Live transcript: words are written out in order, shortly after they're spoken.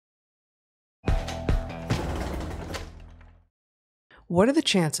What are the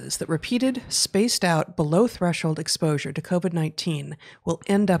chances that repeated, spaced out, below threshold exposure to COVID-19 will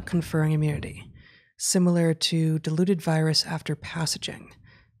end up conferring immunity, similar to diluted virus after passaging?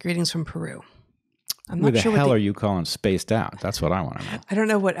 Greetings from Peru. I'm not sure what the hell are you calling spaced out? That's what I want to know. I don't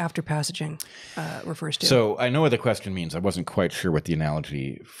know what after passaging refers to. So I know what the question means. I wasn't quite sure what the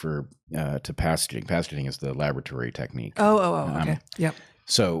analogy for to passaging. Passaging is the laboratory technique. Okay. Yep.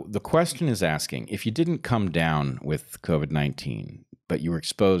 So the question is asking, if you didn't come down with COVID-19, but you were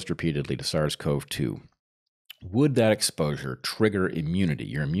exposed repeatedly to SARS-CoV-2, would that exposure trigger immunity,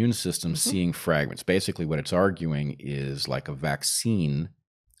 your immune system seeing fragments? Basically, what it's arguing is like a vaccine.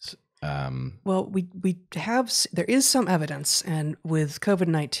 Well, there is some evidence, and with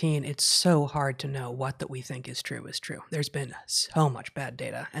COVID-19, it's so hard to know what that we think is true. There's been so much bad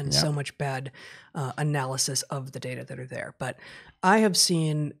data and so much bad analysis of the data that are there. But I have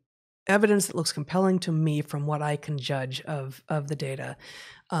seen evidence that looks compelling to me from what I can judge of the data,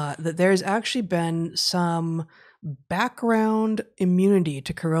 that there's actually been some background immunity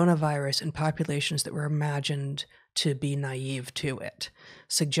to coronavirus in populations that were imagined to be naive to it,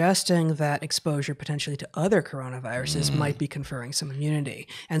 suggesting that exposure potentially to other coronaviruses might be conferring some immunity.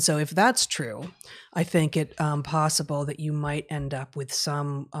 And so if that's true, I think it possible that you might end up with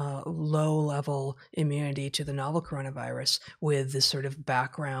some low-level immunity to the novel coronavirus with this sort of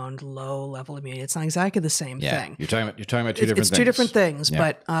background low-level immunity. It's not exactly the same thing. You're talking about two different things. It's two different things,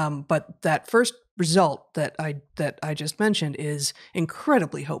 but that first result that I just mentioned is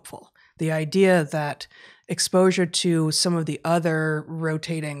incredibly hopeful. The idea that exposure to some of the other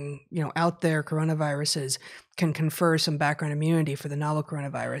rotating, out there coronaviruses can confer some background immunity for the novel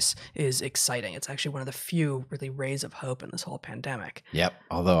coronavirus is exciting. It's actually one of the few really rays of hope in this whole pandemic. Yep.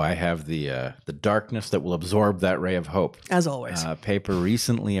 Although I have the darkness that will absorb that ray of hope. As always. A paper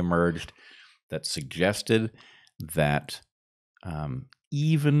recently emerged that suggested that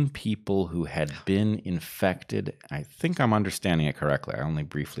even people who had been infected, I think I'm understanding it correctly, I only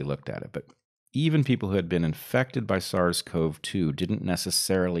briefly looked at it, but even people who had been infected by SARS-CoV-2 didn't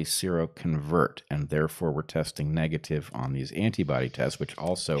necessarily seroconvert, and therefore were testing negative on these antibody tests, which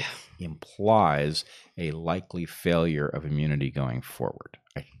also implies a likely failure of immunity going forward.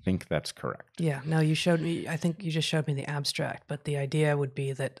 I think that's correct. Yeah, no, I think you just showed me the abstract, but the idea would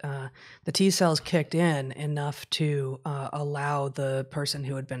be that the T cells kicked in enough to allow the person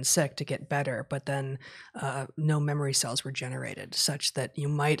who had been sick to get better, but then no memory cells were generated, such that you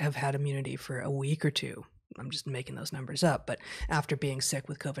might have had immunity for a week or two. I'm just making those numbers up, but after being sick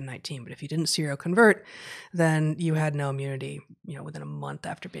with COVID-19. But if you didn't seroconvert, then you had no immunity, within a month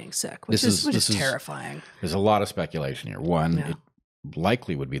after being sick, which is terrifying. There's a lot of speculation here. One, it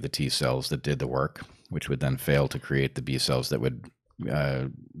likely would be the T cells that did the work, which would then fail to create the B cells that would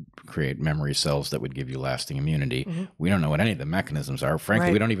create memory cells that would give you lasting immunity. We don't know what any of the mechanisms are.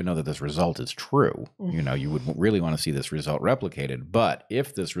 Frankly, we don't even know that this result is true. You would really want to see this result replicated. But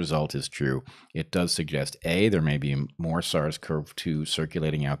if this result is true, it does suggest, A, there may be more SARS-CoV-2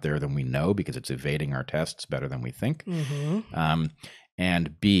 circulating out there than we know because it's evading our tests better than we think.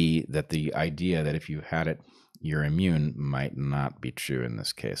 And B, that the idea that if you had it, you're immune might not be true in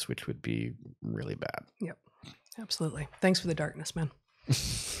this case, which would be really bad. Yep, absolutely. Thanks for the darkness, man.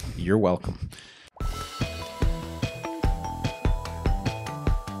 You're welcome.